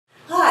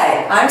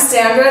I'm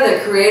Sandra, the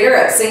creator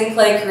at Sing,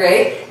 Play,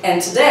 Create,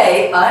 and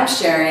today I'm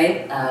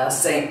sharing a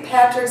St.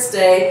 Patrick's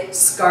Day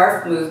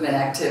scarf movement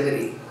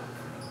activity.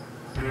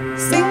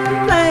 Sing,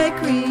 play,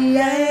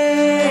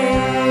 create.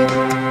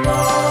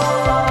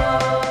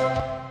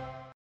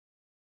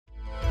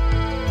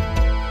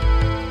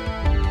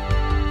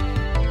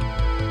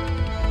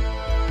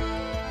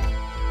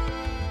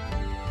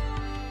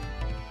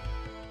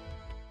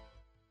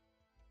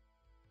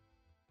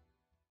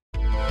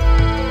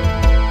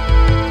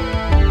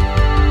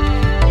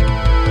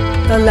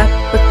 The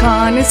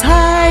leprechaun is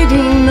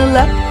hiding, the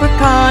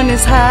leprechaun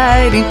is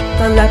hiding,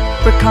 the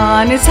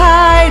leprechaun is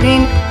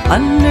hiding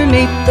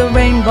underneath the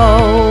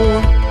rainbow.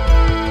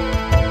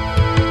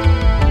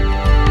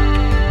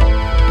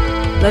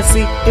 Let's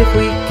see if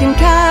we can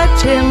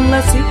catch him,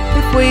 let's see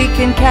if we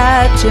can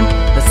catch him,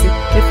 let's see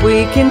if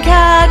we can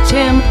catch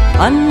him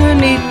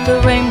underneath the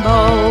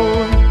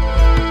rainbow.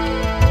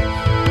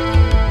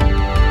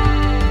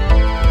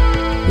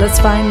 Let's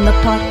find the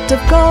pot of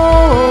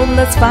gold,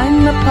 let's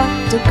find the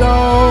pot of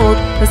gold,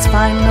 let's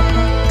find the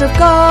pot of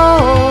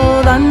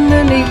gold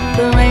underneath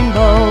the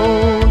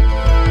rainbow.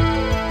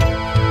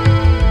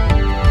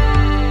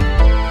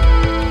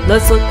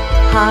 Let's look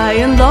high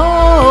and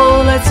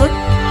low, let's look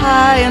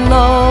high and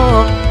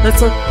low,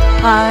 let's look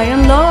high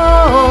and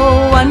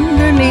low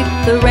underneath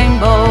the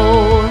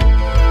rainbow.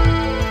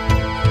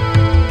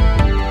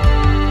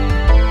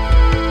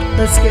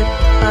 Let's skip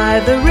by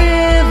the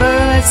river,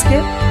 let's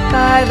skip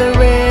by the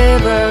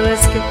river,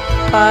 let's skip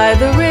by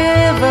the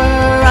river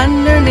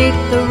underneath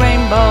the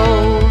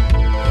rainbow.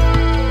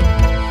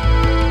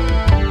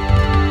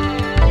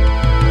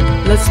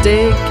 Let's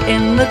dig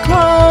in the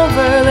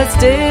clover, let's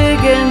dig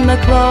in the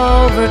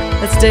clover,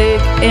 let's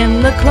dig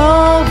in the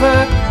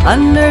clover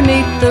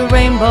underneath the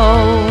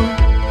rainbow.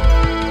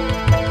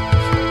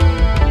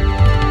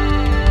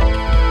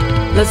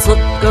 Let's look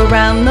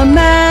around the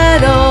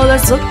meadow,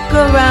 let's look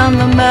around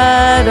the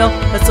meadow,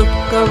 let's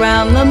look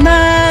around the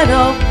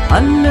meadow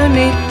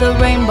underneath the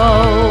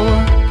rainbow.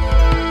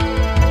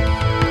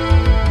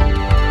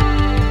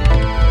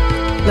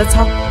 Let's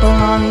hop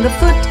along the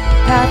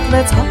footpath,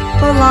 let's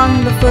hop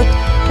along the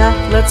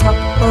footpath, let's hop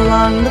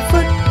along the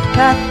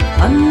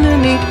footpath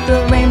underneath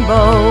the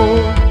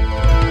rainbow.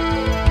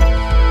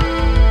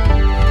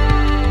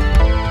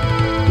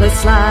 Let's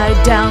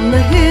slide down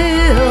the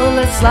hill,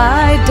 let's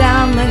slide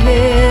down the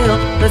hill,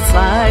 let's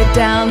slide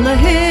down the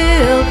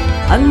hill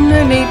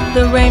underneath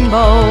the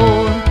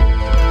rainbow.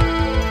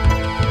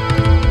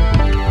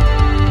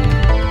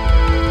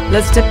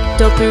 Let's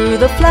tiptoe through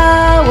the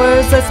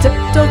flowers, let's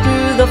tiptoe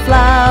through the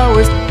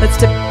flowers, let's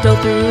tiptoe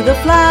through the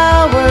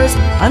flowers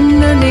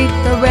underneath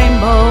the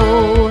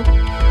rainbow.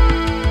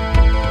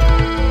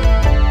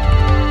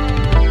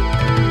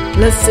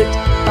 Let's sit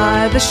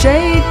by the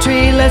shade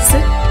tree, let's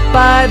sit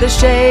by the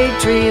shade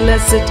tree,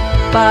 let's sit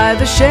by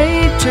the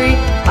shade tree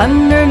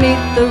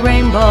underneath the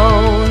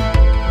rainbow.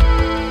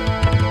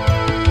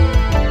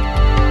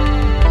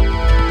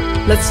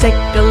 Let's take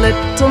a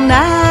little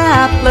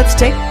nap, let's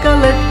take a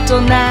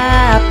little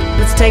nap,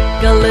 let's take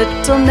a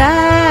little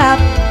nap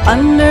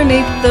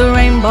underneath the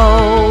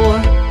rainbow.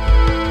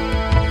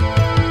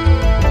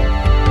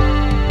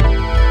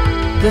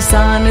 The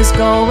sun is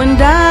going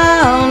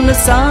down, the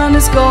sun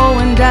is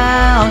going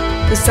down,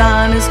 the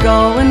sun is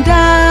going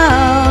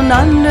down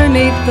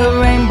underneath the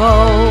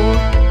rainbow.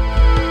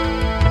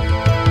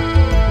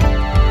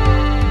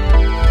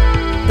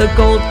 The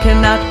gold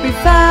cannot be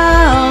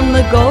found,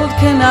 the gold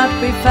cannot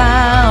be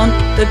found,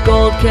 the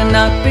gold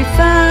cannot be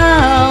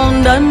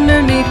found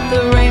underneath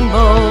the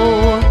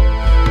rainbow.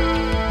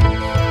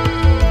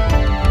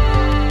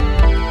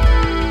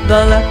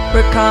 The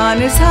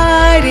leprechaun is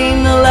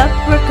hiding, the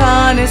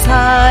leprechaun is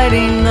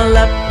hiding, the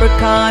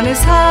leprechaun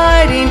is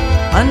hiding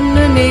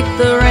underneath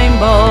the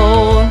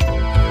rainbow.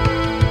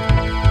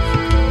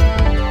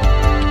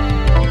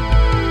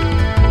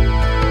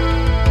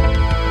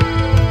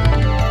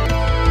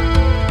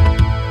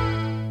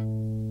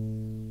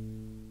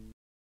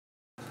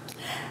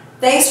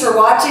 Thanks for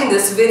watching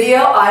this video.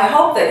 I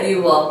hope that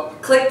you will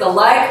click the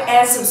like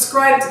and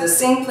subscribe to the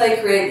Sing,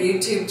 Play, Create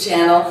YouTube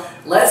channel.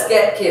 Let's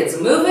get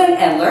kids moving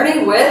and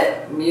learning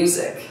with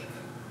music.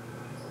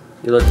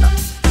 You look